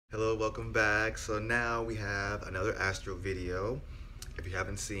Hello, welcome back. So now we have another Astro video. If you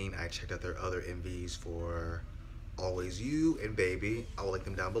haven't seen, I checked out their other MVs for Always You and Baby. I will link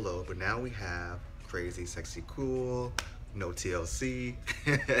them down below. But now we have Crazy, Sexy, Cool, No TLC,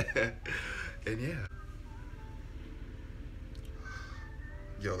 and yeah.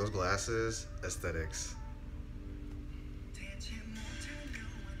 Yo, those glasses, aesthetics.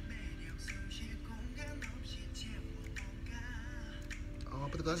 Oh,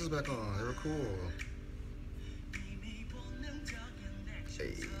 put the glasses back on. They were cool.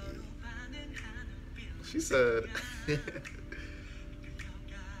 Hey. She said.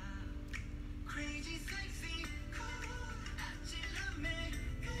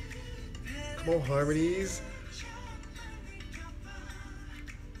 Come on, harmonies.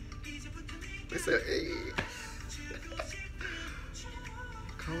 They said, hey.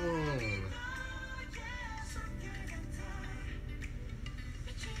 Come on.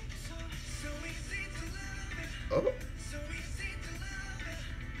 Oh.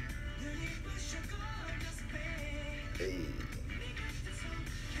 Hey.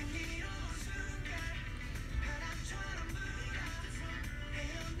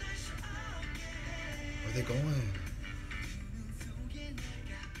 Where are they going?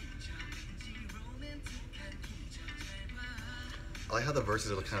 I like how the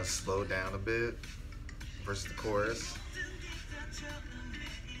verses are kind of slowed down a bit versus the chorus.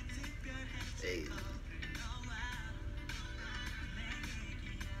 Hey.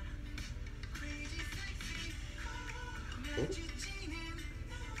 Ooh.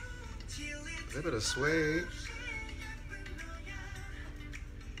 They better sway.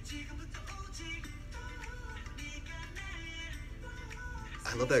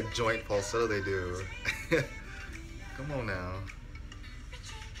 I love that joint falsetto they do. Come on now.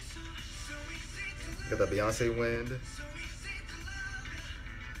 Got that Beyonce wind.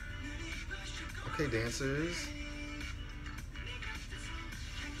 Okay, dancers.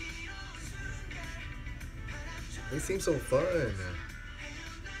 They seem so fun.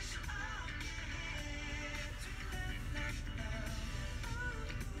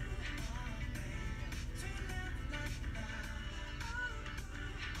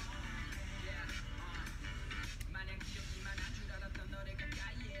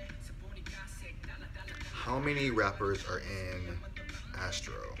 How many rappers are in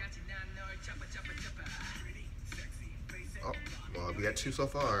Astro? Oh, well, we got 2 so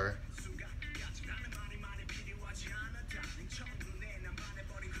far.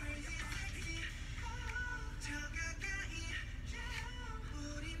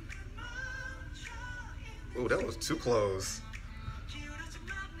 Ooh, that was too close.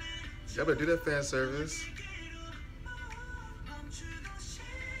 Y'all better do that fan service.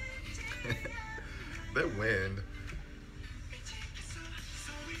 That wind.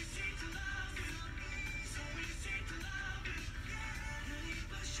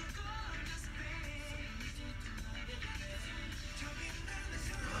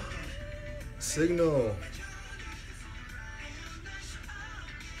 Signal.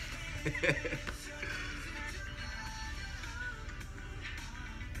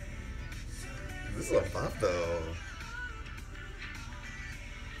 This is a bop though.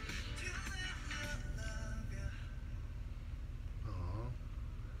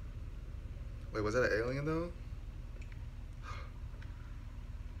 Wait, was that an alien though?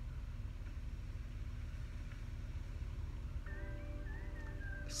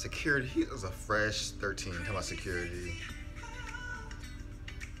 Security, he was a fresh 13. Talking about security.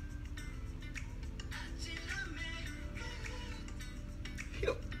 He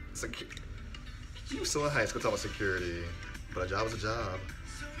don't, you were so in high school talking about security, but a job was a job.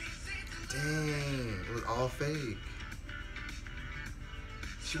 Dang, it was all fake.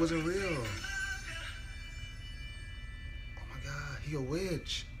 She wasn't real. Oh my God, he a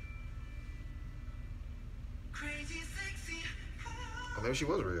witch. Oh, maybe she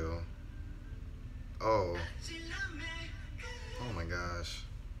was real. Oh. Oh my gosh.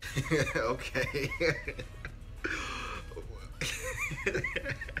 Okay.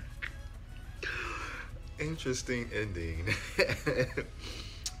 Interesting ending.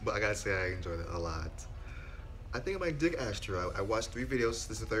 But I gotta say, I enjoyed it a lot. I think I might dig Astro. I watched 3 videos.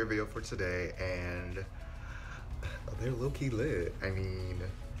 This is the 3rd video for today, and they're low-key lit. I mean,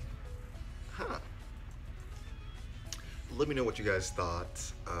 huh. Let me know what you guys thought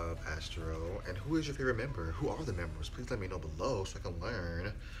of Astro, and who is your favorite member? Who are the members? Please let me know below so I can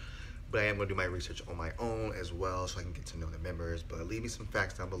learn. But I am gonna do my research on my own as well so I can get to know the members. But leave me some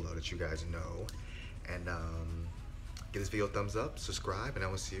facts down below that you guys know. And give this video a thumbs up, subscribe, and I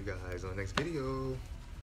will see you guys on the next video.